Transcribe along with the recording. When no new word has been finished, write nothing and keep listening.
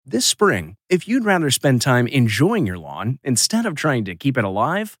This spring, if you'd rather spend time enjoying your lawn instead of trying to keep it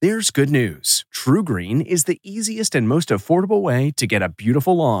alive, there's good news. TruGreen is the easiest and most affordable way to get a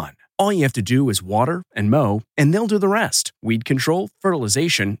beautiful lawn. All you have to do is water and mow, and they'll do the rest. Weed control,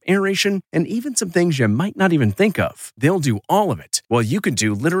 fertilization, aeration, and even some things you might not even think of. They'll do all of it, while you can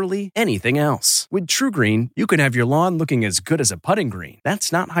do literally anything else. With TruGreen, you can have your lawn looking as good as a putting green.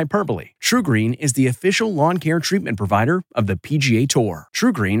 That's not hyperbole. TruGreen is the official lawn care treatment provider of the PGA Tour.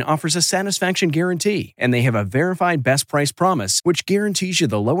 TruGreen offers a satisfaction guarantee, and they have a verified best price promise, which guarantees you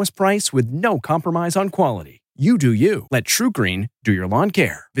the lowest price with no compromise on quality. You do you. Let TruGreen do your lawn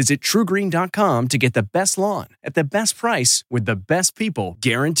care. Visit TruGreen.com to get the best lawn at the best price with the best people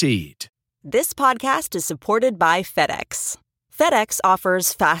guaranteed. This podcast is supported by FedEx. FedEx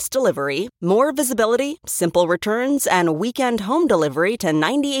offers fast delivery, more visibility, simple returns, and weekend home delivery to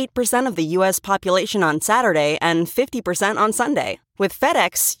 98% of the U.S. population on Saturday and 50% on Sunday. With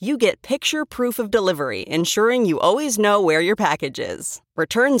FedEx, you get picture proof of delivery, ensuring you always know where your package is.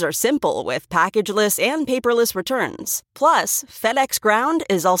 Returns are simple with packageless and paperless returns. Plus, FedEx Ground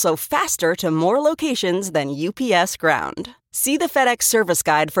is also faster to more locations than UPS Ground. See the FedEx service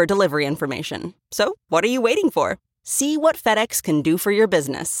guide for delivery information. So, what are you waiting for? See what FedEx can do for your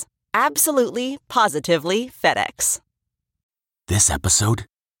business. Absolutely, positively FedEx. This episode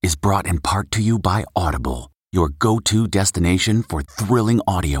is brought in part to you by Audible, your go-to destination for thrilling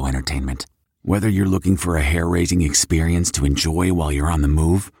audio entertainment. Whether you're looking for a hair-raising experience to enjoy while you're on the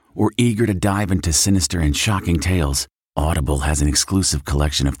move or eager to dive into sinister and shocking tales, Audible has an exclusive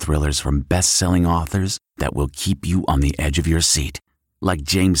collection of thrillers from best-selling authors that will keep you on the edge of your seat. Like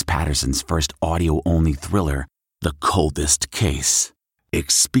James Patterson's first audio-only thriller, The Coldest Case.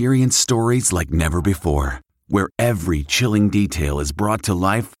 Experience stories like never before, where every chilling detail is brought to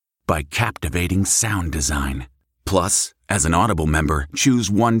life by captivating sound design. Plus, as an Audible member, choose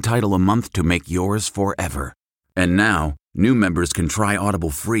one title a month to make yours forever. And now, new members can try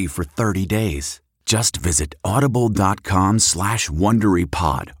Audible free for 30 days. Just visit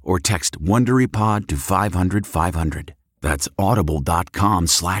audible.com/WonderyPod or text WonderyPod to 500-500. That's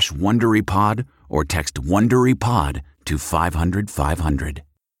audible.com/WonderyPod or text WonderyPod to 500-500.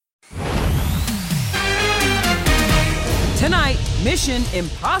 Tonight, Mission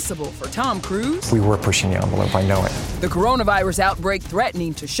Impossible for Tom Cruise. We were pushing the envelope, I know it. The coronavirus outbreak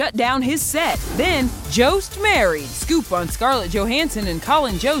threatening to shut down his set. Then, Jost married. Scoop on Scarlett Johansson and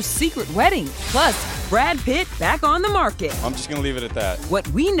Colin Jost's secret wedding. Plus, Brad Pitt back on the market. I'm just gonna leave it at that. What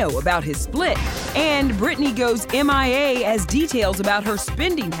we know about his split. And Britney goes MIA as details about her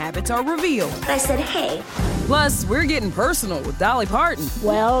spending habits are revealed. I said, hey. Plus, we're getting personal with Dolly Parton.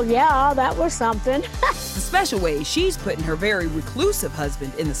 Well, yeah, that was something. The special way she's putting her very reclusive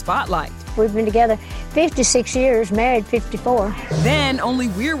husband in the spotlight. We've been together 56 years, married 54. Then only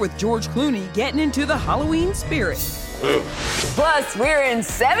we're with George Clooney getting into the Halloween spirit. Plus, we're in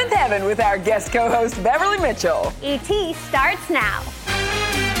seventh heaven with our guest co-host Beverly Mitchell. E.T. starts now.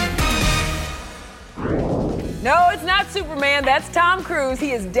 No, it's not Superman. That's Tom Cruise.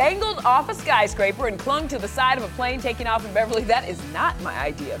 He is dangled off a skyscraper and clung to the side of a plane taking off in Beverly. That is not my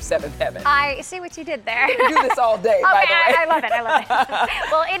idea of seventh heaven. I see what you did there. I'm gonna do this all day, by the way. I love it.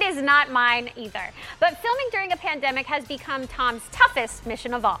 Well, it is not mine either. But filming during a pandemic has become Tom's toughest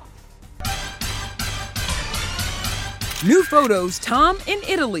mission of all. New photos, Tom in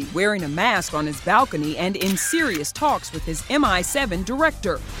Italy wearing a mask on his balcony and in serious talks with his MI7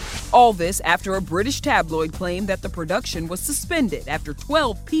 director. All this after a British tabloid claimed that the production was suspended after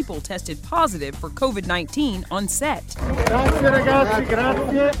 12 people tested positive for COVID-19 on set.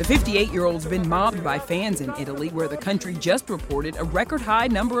 The 58-year-old's been mobbed by fans in Italy, where the country just reported a record high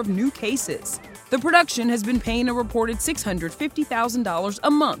number of new cases. The production has been paying a reported $650,000 a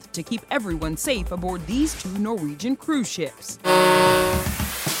month to keep everyone safe aboard these two Norwegian cruise ships.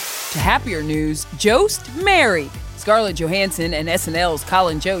 To happier news, Jost married. Scarlett Johansson and SNL's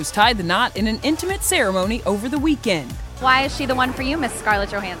Colin Jost tied the knot in an intimate ceremony over the weekend. Why is she the one for you, Miss Scarlett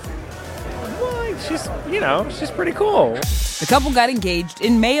Johansson? Well, she's pretty cool. The couple got engaged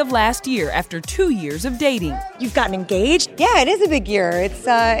in May of last year after 2 years of dating. You've gotten engaged? Yeah, it is a big year.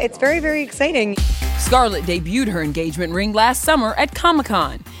 It's very, very exciting. Scarlett debuted her engagement ring last summer at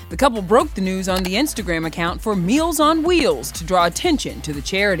Comic-Con. The couple broke the news on the Instagram account for Meals on Wheels to draw attention to the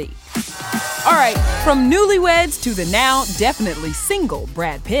charity. All right, from newlyweds to the now definitely single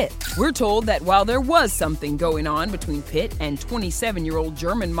Brad Pitt. We're told that while there was something going on between Pitt and 27-year-old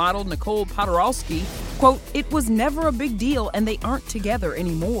German model Nicole Podorowski, quote, it was never a big deal and they aren't together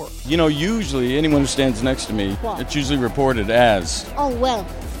anymore. You know, usually anyone who stands next to me, it's usually reported as. Oh, well.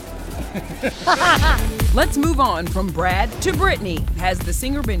 Let's move on from Brad to Britney. Has the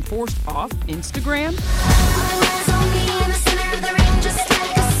singer been forced off Instagram?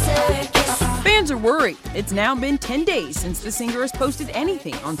 Fans are worried. It's now been 10 days since the singer has posted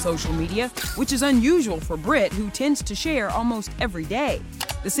anything on social media, which is unusual for Brit, who tends to share almost every day.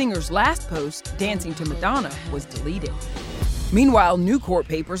 The singer's last post, dancing to Madonna, was deleted. Meanwhile, new court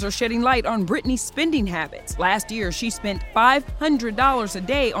papers are shedding light on Britney's spending habits. Last year, she spent $500 a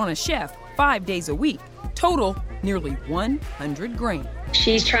day on a chef 5 days a week. Total, nearly $100,000.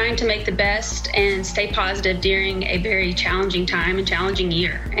 She's trying to make the best and stay positive during a very challenging time and challenging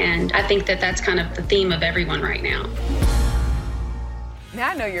year. And I think that that's kind of the theme of everyone right now. Now,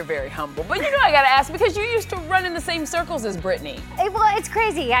 I know you're very humble, but I gotta ask, because you used to run in the same circles as Britney. Well, it's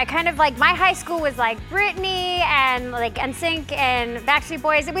crazy. I kind of my high school was like Britney and NSYNC and Backstreet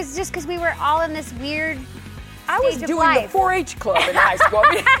Boys. It was just because we were all in this weird I was doing the 4-H club in high school.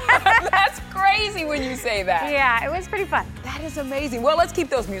 That's crazy when you say that. Yeah, it was pretty fun. That is amazing. Well, let's keep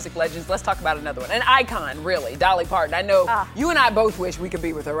those music legends. Let's talk about another one. An icon, really, Dolly Parton. I know you and I both wish we could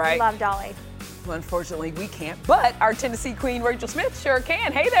be with her, right? I love Dolly. Well, unfortunately, we can't, but our Tennessee queen, Rachel Smith, sure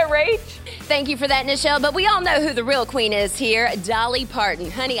can. Hey there, Rach. Thank you for that, Nichelle, but we all know who the real queen is here, Dolly Parton.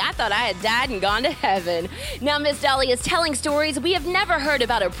 Honey, I thought I had died and gone to heaven. Now, Miss Dolly is telling stories we have never heard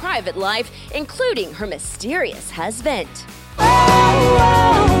about her private life, including her mysterious husband.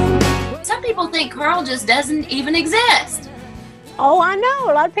 Some people think Carl just doesn't even exist. Oh, I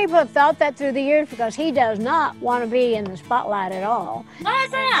know. A lot of people have thought that through the years because he does not want to be in the spotlight at all. Why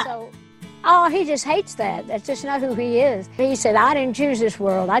is that? Oh, he just hates that. That's just not who he is. He said, I didn't choose this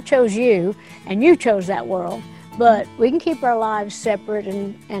world. I chose you, and you chose that world. But we can keep our lives separate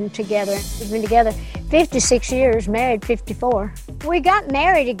and together. We've been together 56 years, married 54. We got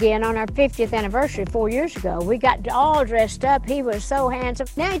married again on our 50th anniversary 4 years ago. We got all dressed up. He was so handsome.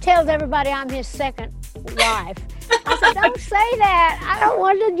 Now he tells everybody I'm his second wife. I said, don't say that. I don't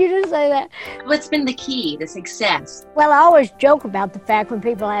want you to say that. What's been the key to success? Well, I always joke about the fact when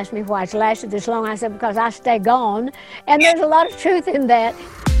people ask me why it's lasted this long. I said, because I stay gone. And there's a lot of truth in that.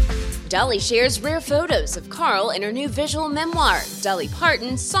 Dolly shares rare photos of Carl in her new visual memoir, Dolly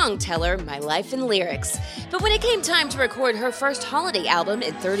Parton, Songteller, My Life in Lyrics. But when it came time to record her first holiday album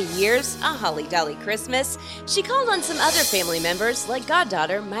in 30 years, A Holly Dolly Christmas, she called on some other family members like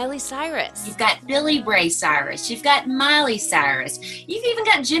goddaughter Miley Cyrus. You've got Billy Ray Cyrus, you've got Miley Cyrus, you've even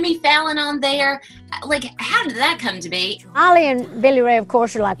got Jimmy Fallon on there. How did that come to be? Miley and Billy Ray, of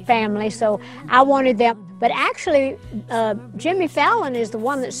course, are like family, so I wanted them. But actually, Jimmy Fallon is the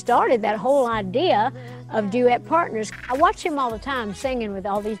one that started that whole idea of duet partners. I watch him all the time singing with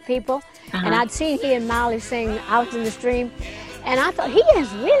all these people, and I'd seen he and Miley sing Out in the Stream, and I thought, he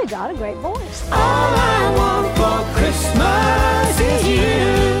has really got a great voice. All I want for Christmas is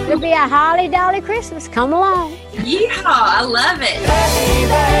you. It'll be a holly dolly Christmas. Come along. Yeehaw, I love it.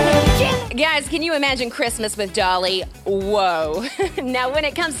 Guys, can you imagine Christmas with Dolly? Whoa. Now, when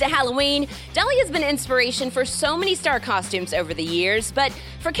it comes to Halloween, Dolly has been inspiration for so many star costumes over the years, but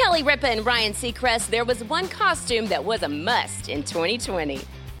for Kelly Ripa and Ryan Seacrest, there was one costume that was a must in 2020.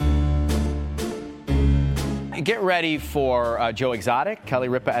 Get ready for Joe Exotic, Kelly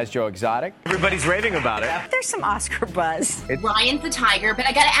Ripa as Joe Exotic. Everybody's raving about it. There's some Oscar buzz. Ryan's the tiger, but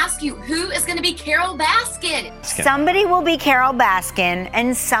I gotta ask you, who is gonna be Carole Baskin? Somebody will be Carole Baskin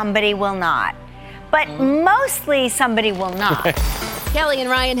and somebody will not. But mostly somebody will not. Kelly and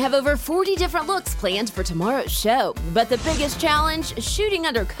Ryan have over 40 different looks planned for tomorrow's show, but the biggest challenge, shooting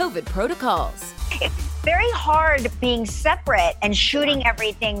under COVID protocols. It's very hard being separate and shooting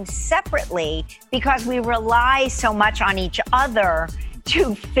everything separately because we rely so much on each other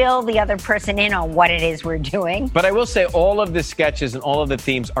to fill the other person in on what it is we're doing. But I will say all of the sketches and all of the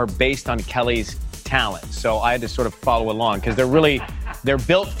themes are based on Kelly's talent. So I had to sort of follow along because they're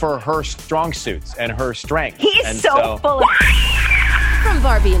built for her strong suits and her strength. He's so full of... From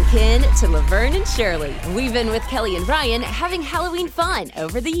Barbie and Ken to Laverne and Shirley, we've been with Kelly and Ryan having Halloween fun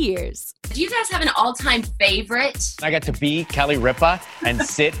over the years. Do you guys have an all-time favorite? I got to be Kelly Ripa and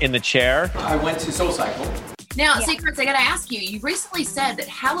sit in the chair. I went to SoulCycle. Now, Secrets, I gotta ask you, you recently said that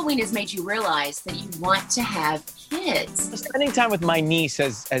Halloween has made you realize that you want to have kids. Spending time with my niece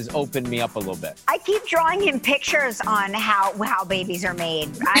has opened me up a little bit. I keep drawing him pictures on how babies are made.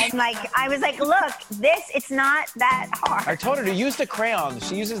 I was like, look, it's not that hard. I told her to use the crayons.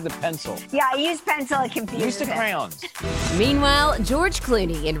 She uses the pencil. Yeah, I use pencil. It confuses Use the crayons. Meanwhile, George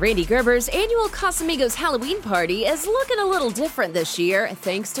Clooney and Randy Gerber's annual Casamigos Halloween party is looking a little different this year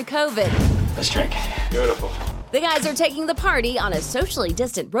thanks to COVID. Let's drink. Beautiful. The guys are taking the party on a socially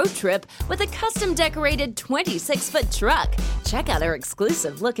distant road trip with a custom-decorated 26-foot truck. Check out our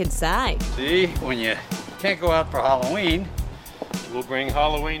exclusive look inside. See, when you can't go out for Halloween. We'll bring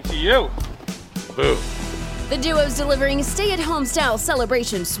Halloween to you. Boo. The duo's delivering stay-at-home style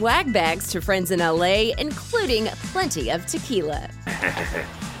celebration swag bags to friends in LA, including plenty of tequila.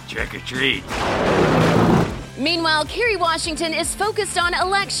 Trick or treat. Meanwhile, Kerry Washington is focused on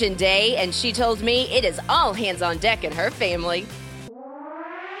Election Day, and she told me it is all hands on deck in her family.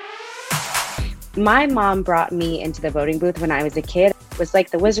 My mom brought me into the voting booth when I was a kid. It was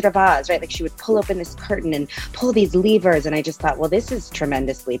like the Wizard of Oz, right? Like she would pull open this curtain and pull these levers. And I just thought, well, this is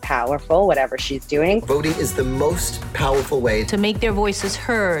tremendously powerful, whatever she's doing. Voting is the most powerful way to make their voices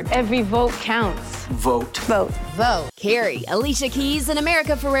heard. Every vote counts. Vote. Vote. Vote. Kerry, Alicia Keys, and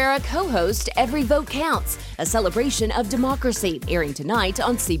America Ferrera co-host Every Vote Counts, a celebration of democracy, airing tonight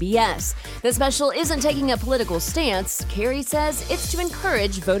on CBS. The special isn't taking a political stance. Kerry says it's to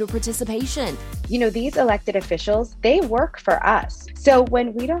encourage voter participation. You know, these elected officials, they work for us. So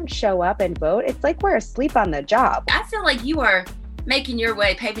when we don't show up and vote, it's like we're asleep on the job. I feel like you are paving your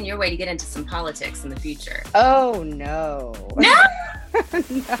way to get into some politics in the future. Oh, no. No?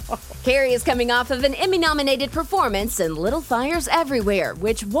 No. Kerry is coming off of an Emmy-nominated performance in Little Fires Everywhere,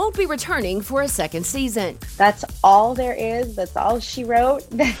 which won't be returning for a second season. That's all there is. That's all she wrote.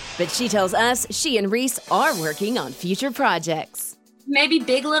 But she tells us she and Reese are working on future projects. Maybe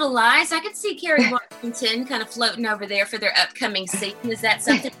Big Little Lies. I could see Kerry Washington kind of floating over there for their upcoming season. Is that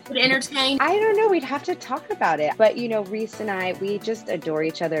something you would entertain? I don't know. We'd have to talk about it. But, you know, Reese and I, we just adore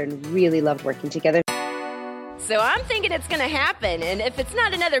each other and really loved working together. So I'm thinking it's gonna happen, and if it's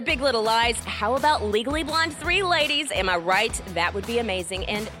not another Big Little Lies, how about Legally Blonde 3, ladies? Am I right? That would be amazing,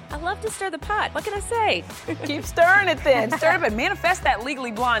 and I love to stir the pot. What can I say? Keep stirring it then. Stir it up and manifest that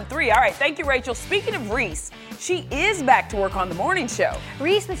Legally Blonde 3. All right, thank you, Rachel. Speaking of Reese, she is back to work on The Morning Show.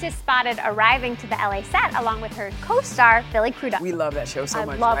 Reese was just spotted arriving to the LA set along with her co-star, Billy Crudup. We love that show so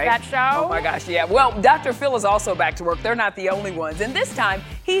much, I love right? that show. Oh my gosh, yeah. Well, Dr. Phil is also back to work. They're not the only ones, and this time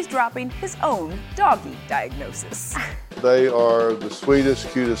he's dropping his own doggy diagnosis. They are the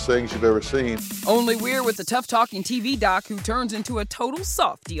sweetest, cutest things you've ever seen. Only we're with the tough-talking TV doc who turns into a total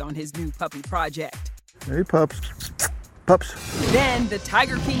softie on his new puppy project. Hey, pups. Pups. Then the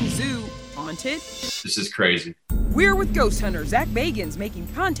Tiger King Zoo haunted. This is crazy. We're with ghost hunter Zach Bagans making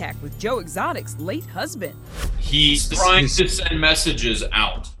contact with Joe Exotic's late husband. He's trying to send messages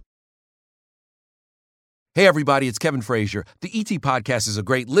out. Hey everybody, it's Kevin Frazier. The ET Podcast is a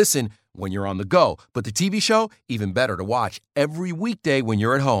great listen when you're on the go, but the TV show, even better to watch every weekday when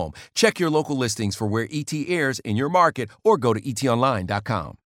you're at home. Check your local listings for where ET airs in your market or go to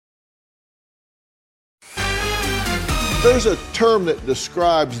etonline.com. There's a term that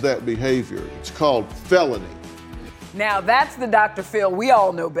describes that behavior. It's called felony. Now that's the Dr. Phil we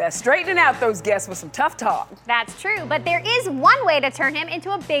all know best, straightening out those guests with some tough talk. That's true, but there is one way to turn him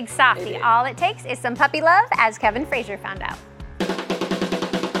into a big softie. All it takes is some puppy love, as Kevin Frazier found out.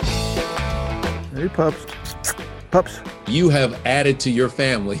 Hey, pups. Pups. You have added to your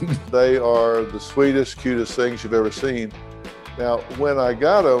family. They are the sweetest, cutest things you've ever seen. Now, when I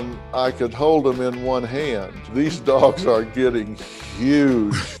got them, I could hold them in one hand. These dogs are getting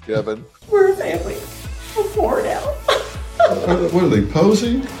huge, Kevin. We're a family. I'm 4 now. What are they,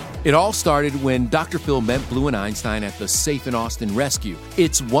 posing? It all started when Dr. Phil met Blue and Einstein at the Safe in Austin Rescue.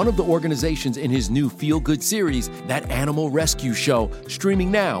 It's one of the organizations in his new feel-good series, That Animal Rescue Show,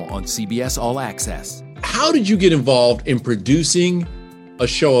 streaming now on CBS All Access. How did you get involved in producing a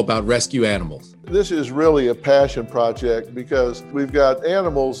show about rescue animals? This is really a passion project because we've got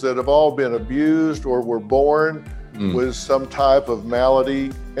animals that have all been abused or were born with some type of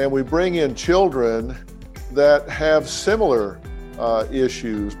malady, and we bring in children that have similar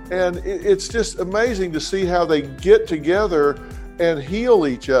issues. And it's just amazing to see how they get together and heal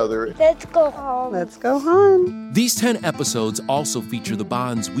each other. Let's go home. Let's go home. These 10 episodes also feature the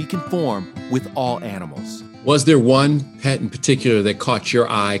bonds we can form with all animals. Was there one pet in particular that caught your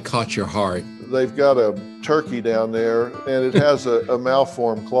eye, caught your heart? They've got a turkey down there, and it has a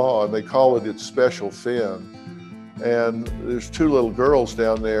malformed claw, and they call it its special fin. And there's 2 little girls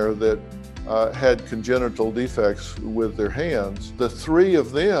down there that had congenital defects with their hands. The 3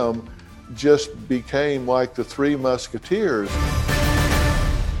 of them just became like the 3 musketeers.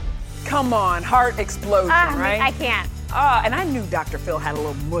 Come on, heart explosion, right? I can't. And I knew Dr. Phil had a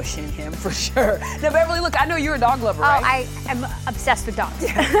little mush in him for sure. Now, Beverly, look, I know you're a dog lover, right? I am obsessed with dogs.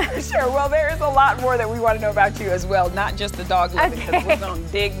 Sure, well, there is a lot more that we want to know about you as well, not just the dog loving, because we're going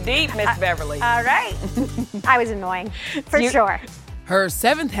to dig deep, Miss Beverly. All right. I was annoying, for sure. Her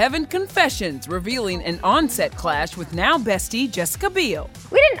Seventh Heaven confessions revealing an on-set clash with now bestie Jessica Biel.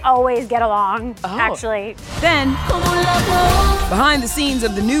 We didn't always get along, actually. Then, behind the scenes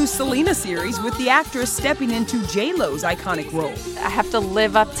of the new Selena series with the actress stepping into J-Lo's iconic role. I have to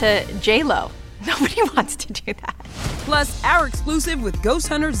live up to J-Lo. Nobody wants to do that. Plus, our exclusive with ghost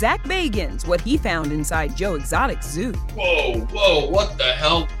hunter Zach Bagans, what he found inside Joe Exotic's zoo. Whoa, what the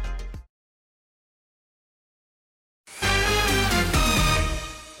hell?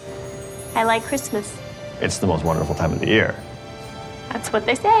 I like Christmas. It's the most wonderful time of the year. That's what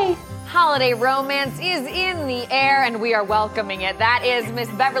they say. Holiday romance is in the air, and we are welcoming it. That is Miss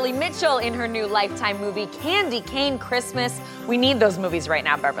Beverly Mitchell in her new Lifetime movie, Candy Cane Christmas. We need those movies right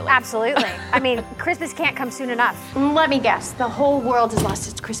now, Beverly. Absolutely. I mean, Christmas can't come soon enough. Let me guess. The whole world has lost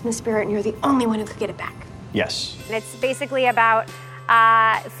its Christmas spirit, and you're the only one who could get it back. Yes. And it's basically about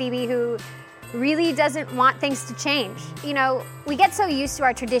Phoebe, who really doesn't want things to change. You know, we get so used to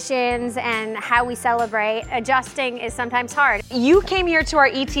our traditions and how we celebrate. Adjusting is sometimes hard. You came here to our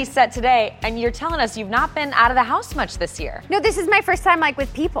ET set today, and you're telling us you've not been out of the house much this year. No, this is my first time, like,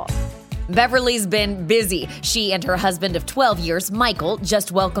 with people. Beverly's been busy. She and her husband of 12 years, Michael,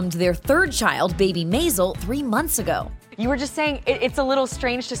 just welcomed their third child, baby Maisel, 3 months ago. You were just saying it's a little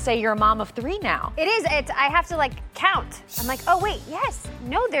strange to say you're a mom of 3 now. It is. I have to, like, count. I'm like, oh, wait, yes.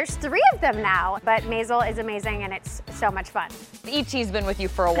 No, there's 3 of them now. But Maisel is amazing, and it's so much fun. ET's been with you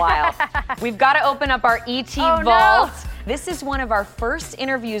for a while. We've got to open up our ET vault. No. This is one of our first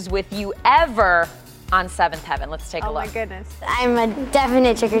interviews with you ever on Seventh Heaven. Let's take a look. Oh, my goodness. I'm a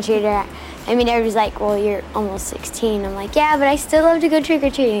definite trick-or-treater. I mean, everybody's like, well, you're almost 16. I'm like, yeah, but I still love to go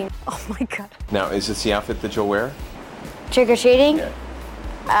trick-or-treating. Oh, my God. Now, is this the outfit that you'll wear? Trick-or-treating? Yeah.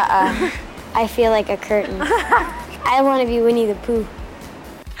 I feel like a curtain. I want to be Winnie the Pooh.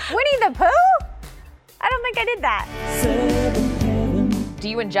 Winnie the Pooh? I don't think I did that. Do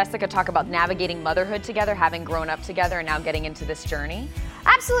you and Jessica talk about navigating motherhood together, having grown up together and now getting into this journey?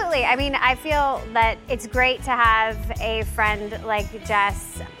 Absolutely. I mean, I feel that it's great to have a friend like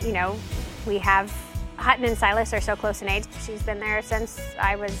Jess. You know, we have Hutton and Silas are so close in age. She's been there since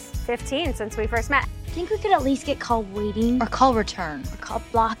I was 15, since we first met. I think we could at least get call waiting. Or call return. Or call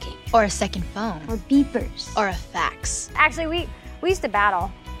blocking. Or a second phone. Or beepers. Or a fax. Actually, we used to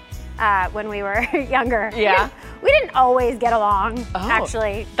battle when we were younger. Yeah? We didn't always get along,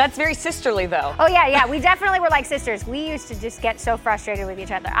 actually. That's very sisterly, though. Oh, yeah. We definitely were like sisters. We used to just get so frustrated with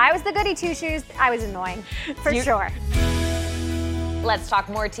each other. I was the goody two-shoes. I was annoying, for sure. Let's talk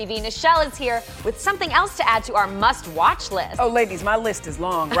more TV. Nichelle is here with something else to add to our must-watch list. Oh, ladies, my list is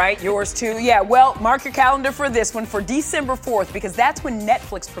long, right? Yours too? Yeah, well, mark your calendar for this one for December 4th, because that's when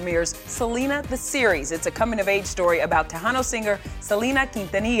Netflix premieres Selena the Series. It's a coming-of-age story about Tejano singer Selena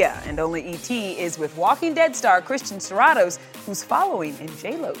Quintanilla, and only ET is with Walking Dead star Christian Serratos, who's following in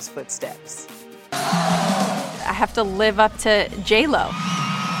J-Lo's footsteps. I have to live up to J-Lo.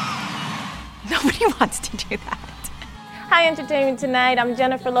 Nobody wants to do that. Hi, Entertainment Tonight. I'm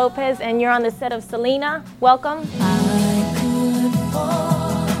Jennifer Lopez, and you're on the set of Selena. Welcome.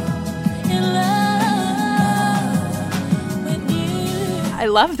 I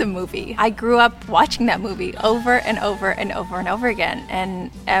love the movie. I grew up watching that movie over and over and over and over again,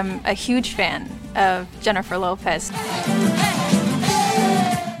 and am a huge fan of Jennifer Lopez.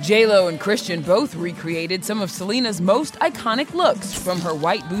 J-Lo and Christian both recreated some of Selena's most iconic looks, from her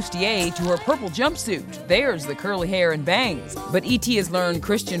white bustier to her purple jumpsuit. There's the curly hair and bangs. But ET has learned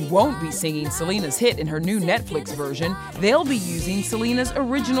Christian won't be singing Selena's hit in her new Netflix version. They'll be using Selena's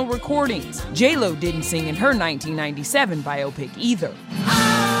original recordings. J-Lo didn't sing in her 1997 biopic either.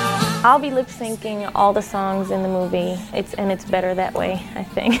 I'll be lip-syncing all the songs in the movie. It's better that way, I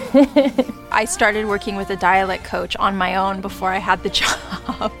think. I started working with a dialect coach on my own before I had the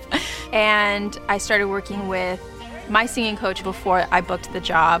job. And I started working with my singing coach before I booked the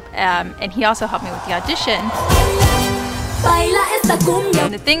job. And he also helped me with the audition.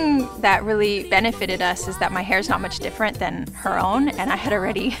 And the thing that really benefited us is that my hair is not much different than her own, and I had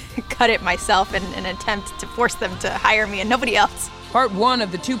already cut it myself in an attempt to force them to hire me and nobody else. Part 1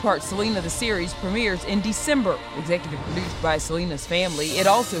 of the 2-part Selena the Series premieres in December. Executive produced by Selena's family, it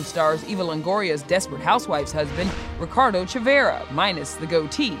also stars Eva Longoria's Desperate Housewives husband, Ricardo Chavera, minus the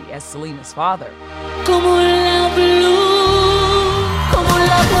goatee as Selena's father.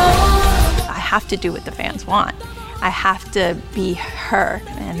 I have to do what the fans want. I have to be her,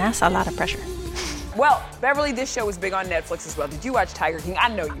 and that's a lot of pressure. Well, Beverly, this show was big on Netflix as well. Did you watch Tiger King? I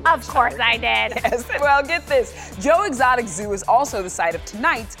know you watched. Of course I did. Yes. Well, get this. Joe Exotic Zoo is also the site of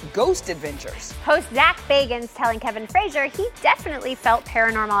tonight's Ghost Adventures. Host Zach Bagans telling Kevin Frazier he definitely felt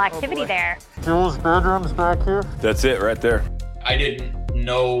paranormal activity there. Joel's bedroom's back here. That's it right there. I didn't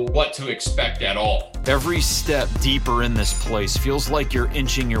know what to expect at all. Every step deeper in this place feels like you're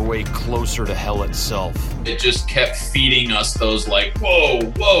inching your way closer to hell itself. It just kept feeding us those like,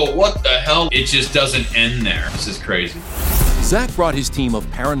 whoa, what the hell? It just doesn't end there. This is crazy. Zach brought his team of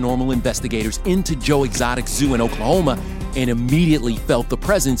paranormal investigators into Joe Exotic Zoo in Oklahoma and immediately felt the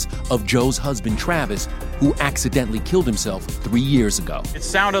presence of Joe's husband, Travis, who accidentally killed himself 3 years ago. It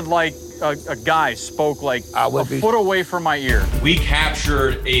sounded like a guy spoke like a foot away from my ear. We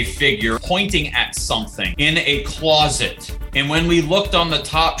captured a figure pointing at something in a closet. And when we looked on the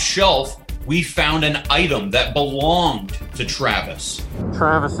top shelf, we found an item that belonged to Travis.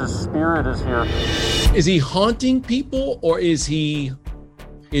 Travis's spirit is here. Is he haunting people, or is he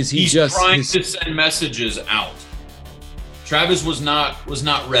He's just trying to send messages out? Travis was not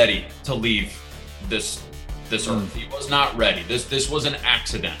ready to leave this earth. He was not ready. This was an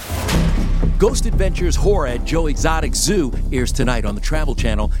accident. Ghost Adventures Horror at Joe Exotic Zoo airs tonight on the Travel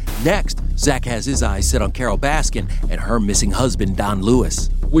Channel. Next, Zach has his eyes set on Carol Baskin and her missing husband, Don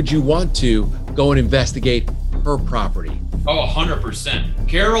Lewis. Would you want to go and investigate her property? Oh, 100%.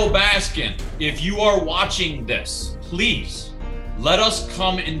 Carol Baskin, if you are watching this, please let us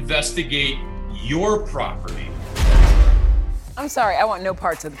come investigate your property. I'm sorry, I want no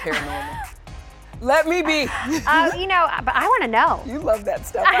parts of the paranormal. Let me be. But I want to know. You love that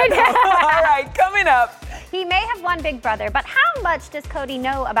stuff. I know. All right, coming up. He may have one big brother, but how much does Cody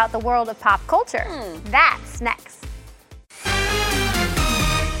know about the world of pop culture? That's next.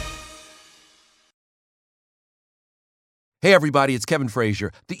 Hey everybody, it's Kevin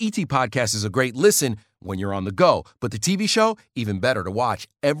Frazier. The ET Podcast is a great listen when you're on the go, but the TV show, even better to watch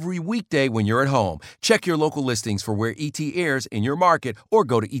every weekday when you're at home. Check your local listings for where ET airs in your market or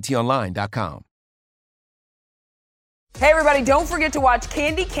go to etonline.com. Hey everybody, don't forget to watch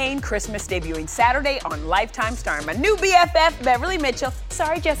Candy Cane Christmas, debuting Saturday on Lifetime, starring my new BFF, Beverly Mitchell.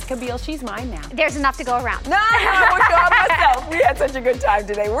 Sorry, Jessica Biel, she's mine now. There's enough to go around. No, I want to show off myself. We had such a good time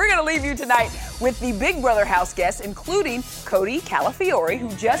today. We're going to leave you tonight with the Big Brother house guests, including Cody Calafiore, who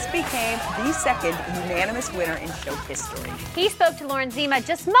just became the second unanimous winner in show history. He spoke to Lauren Zima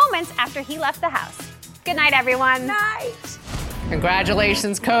just moments after he left the house. Good night, everyone. Night.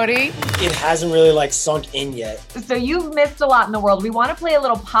 Congratulations, Cody. It hasn't really sunk in yet. So you've missed a lot in the world. We want to play a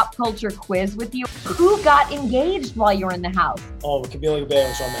little pop culture quiz with you. Who got engaged while you were in the house? Oh, Camila Cabello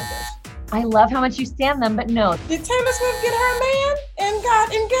and Shawn Mendes. I love how much you stand them, but no. Did Taylor Swift get her man and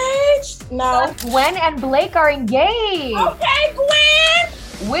got engaged? No. Gwen and Blake are engaged. Okay, Gwen.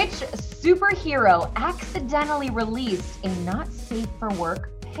 Which superhero accidentally released a not safe for work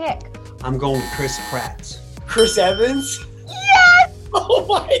pic? I'm going with Chris Pratt. Chris Evans? Yes! Oh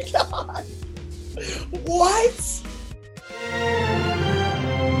my God. What?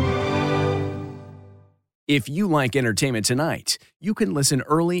 If you like Entertainment Tonight, you can listen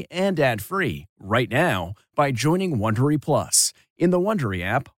early and ad-free right now by joining Wondery Plus in the Wondery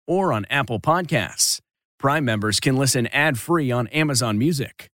app or on Apple Podcasts. Prime members can listen ad-free on Amazon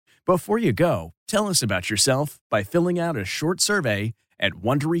Music. Before you go, tell us about yourself by filling out a short survey at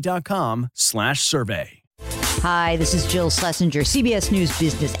Wondery.com/survey. Hi, this is Jill Schlesinger, CBS News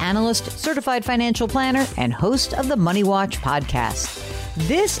business analyst, certified financial planner, and host of the Money Watch podcast.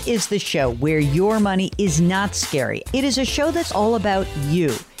 This is the show where your money is not scary. It is a show that's all about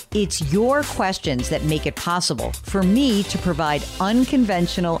you. It's your questions that make it possible for me to provide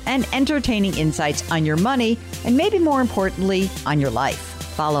unconventional and entertaining insights on your money, and maybe more importantly, on your life.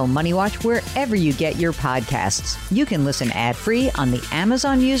 Follow Money Watch wherever you get your podcasts. You can listen ad-free on the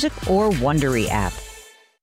Amazon Music or Wondery app.